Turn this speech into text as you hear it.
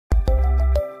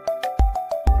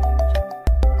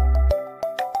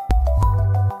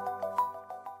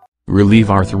Relieve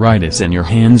arthritis in your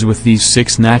hands with these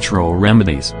 6 natural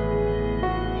remedies.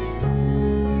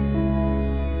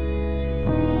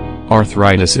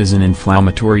 Arthritis is an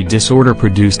inflammatory disorder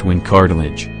produced when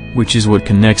cartilage, which is what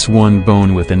connects one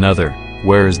bone with another,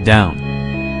 wears down.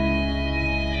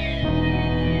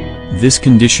 This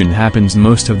condition happens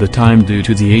most of the time due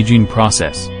to the aging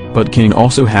process, but can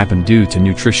also happen due to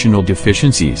nutritional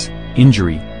deficiencies,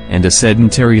 injury, and a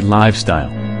sedentary lifestyle.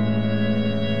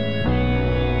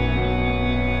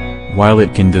 While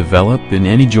it can develop in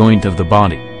any joint of the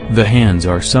body, the hands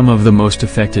are some of the most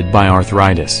affected by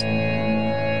arthritis.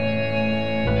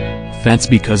 That's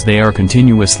because they are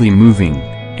continuously moving,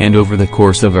 and over the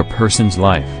course of a person's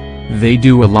life, they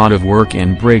do a lot of work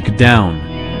and break down.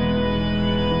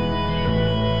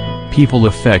 People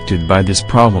affected by this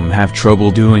problem have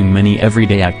trouble doing many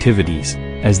everyday activities,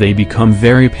 as they become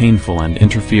very painful and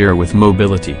interfere with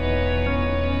mobility.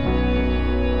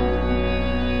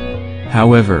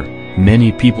 However,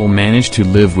 many people manage to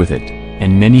live with it,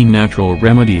 and many natural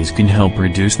remedies can help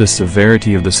reduce the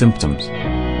severity of the symptoms.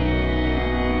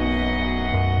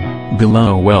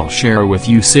 Below we'll share with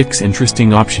you 6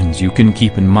 interesting options you can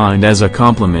keep in mind as a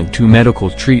complement to medical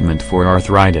treatment for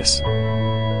arthritis.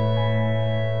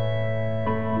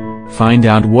 Find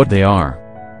out what they are.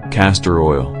 Castor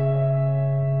oil.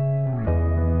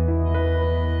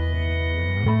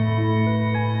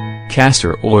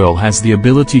 Castor oil has the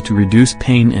ability to reduce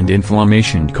pain and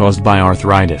inflammation caused by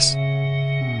arthritis.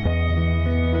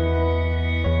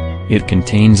 It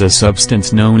contains a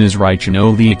substance known as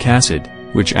ricinoleic acid,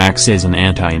 which acts as an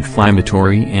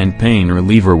anti-inflammatory and pain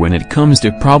reliever when it comes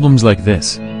to problems like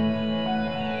this.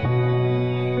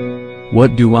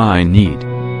 What do I need?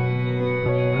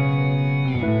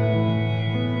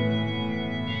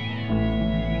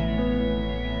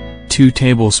 2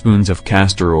 tablespoons of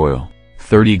castor oil,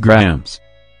 30 grams.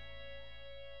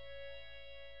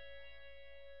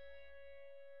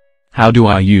 How do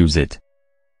I use it?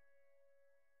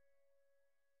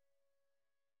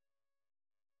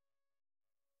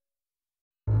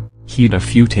 Heat a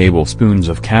few tablespoons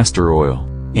of castor oil,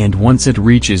 and once it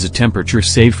reaches a temperature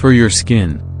safe for your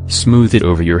skin, smooth it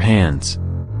over your hands.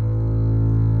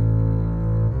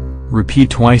 Repeat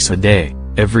twice a day,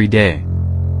 every day.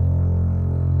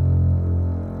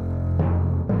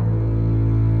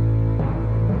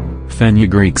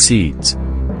 Fenugreek seeds.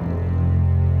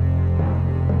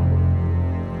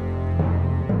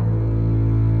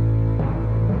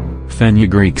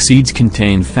 Fenugreek seeds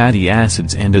contain fatty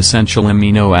acids and essential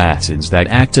amino acids that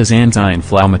act as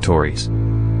anti-inflammatories.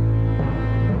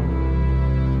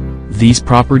 These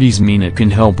properties mean it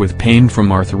can help with pain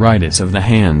from arthritis of the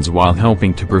hands while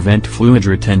helping to prevent fluid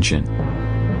retention.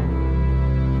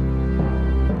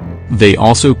 They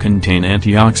also contain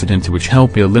antioxidants which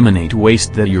help eliminate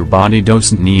waste that your body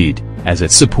doesn't need, as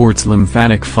it supports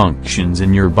lymphatic functions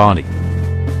in your body.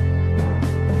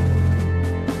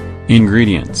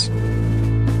 Ingredients: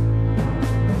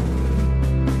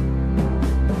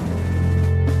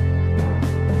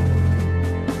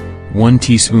 1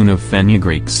 teaspoon of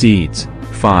fenugreek seeds,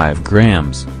 5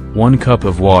 grams, 1 cup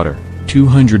of water,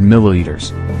 200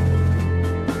 milliliters.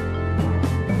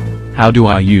 How do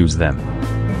I use them?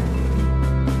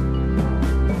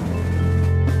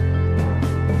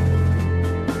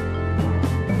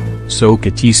 Soak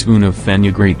a teaspoon of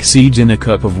fenugreek seeds in a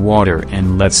cup of water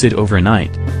and let sit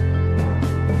overnight.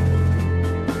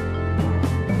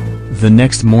 The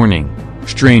next morning,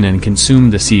 strain and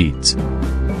consume the seeds.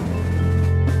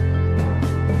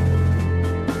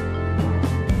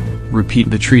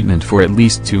 Repeat the treatment for at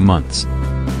least 2 months.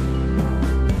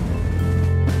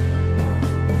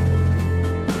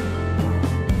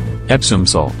 Epsom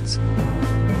salts.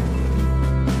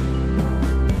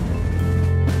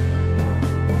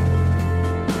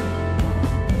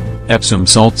 Epsom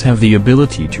salts have the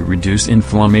ability to reduce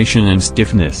inflammation and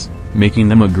stiffness, making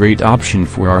them a great option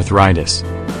for arthritis.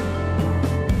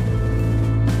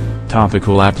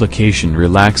 Topical application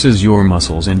relaxes your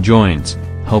muscles and joints,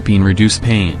 helping reduce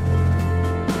pain.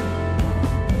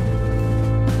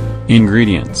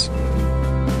 Ingredients: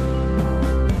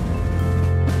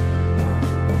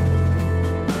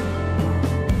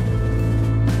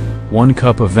 1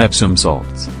 cup of Epsom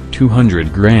salts,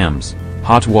 200 grams,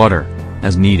 hot water,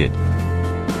 as needed.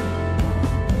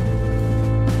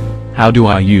 How do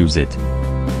I use it?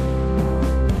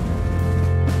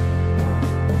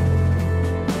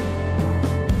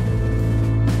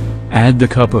 Add the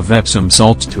cup of Epsom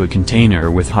salts to a container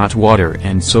with hot water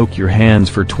and soak your hands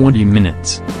for 20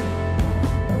 minutes.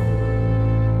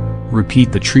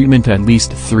 Repeat the treatment at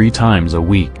least 3 times a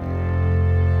week.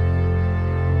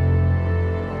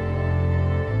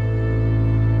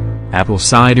 Apple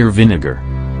cider vinegar.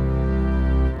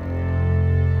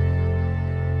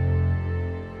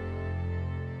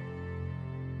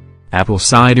 Apple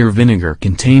cider vinegar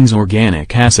contains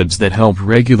organic acids that help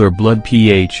regular blood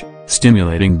pH,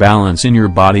 stimulating balance in your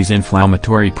body's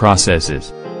inflammatory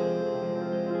processes.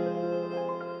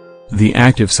 The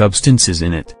active substances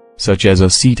in it, such as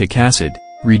acetic acid,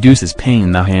 reduces pain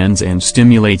in the hands and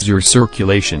stimulates your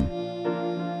circulation.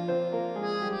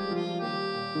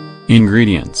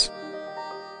 Ingredients: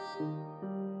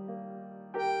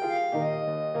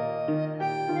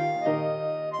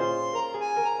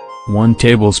 1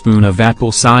 tablespoon of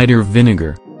apple cider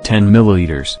vinegar, 10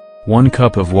 milliliters, 1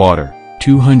 cup of water,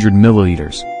 200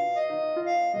 milliliters.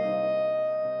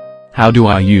 How do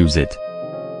I use it?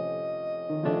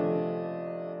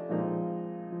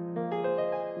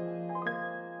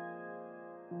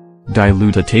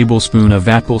 Dilute a tablespoon of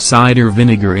apple cider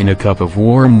vinegar in a cup of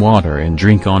warm water and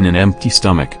drink on an empty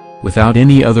stomach, without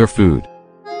any other food.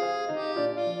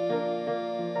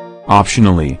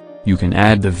 Optionally, you can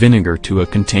add the vinegar to a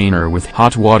container with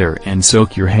hot water and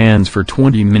soak your hands for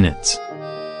 20 minutes.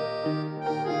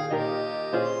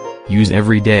 Use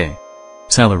every day.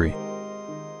 Celery.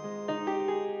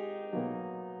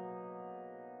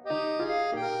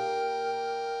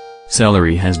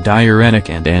 Celery has diuretic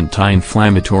and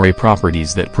anti-inflammatory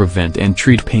properties that prevent and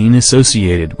treat pain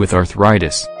associated with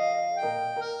arthritis.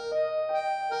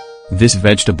 This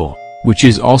vegetable, which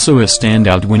is also a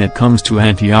standout when it comes to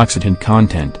antioxidant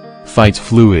content, fights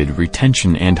fluid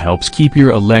retention and helps keep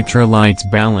your electrolytes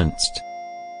balanced.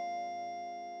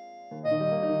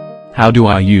 How do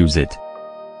I use it?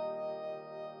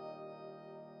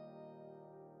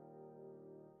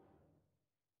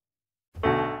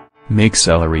 Make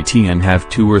celery tea and have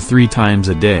 2 or 3 times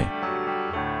a day.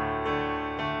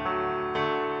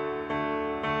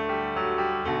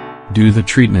 Do the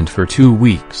treatment for 2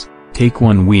 weeks, take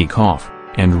 1 week off,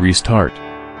 and restart.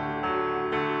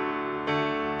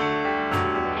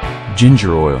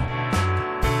 Ginger oil.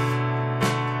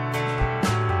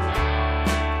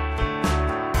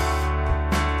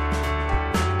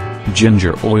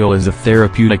 Ginger oil is a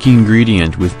therapeutic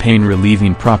ingredient with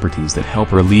pain-relieving properties that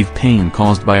help relieve pain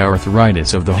caused by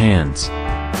arthritis of the hands.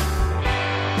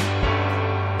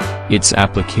 Its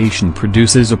application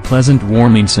produces a pleasant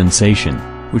warming sensation,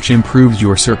 which improves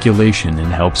your circulation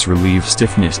and helps relieve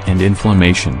stiffness and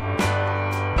inflammation.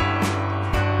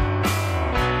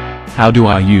 How do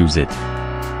I use it?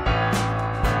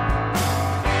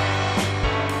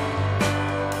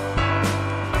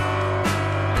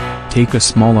 Take a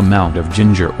small amount of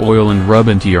ginger oil and rub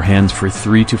into your hands for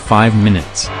 3 to 5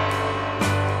 minutes.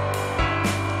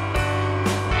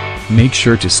 Make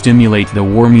sure to stimulate the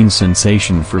warming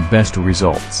sensation for best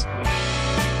results.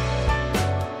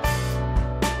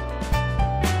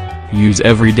 Use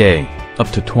every day, up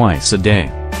to twice a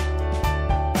day.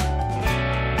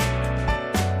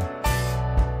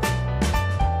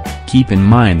 Keep in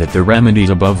mind that the remedies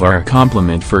above are a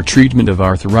complement for treatment of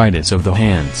arthritis of the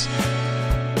hands.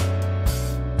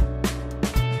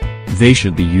 They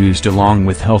should be used along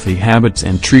with healthy habits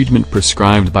and treatment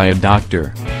prescribed by a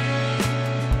doctor.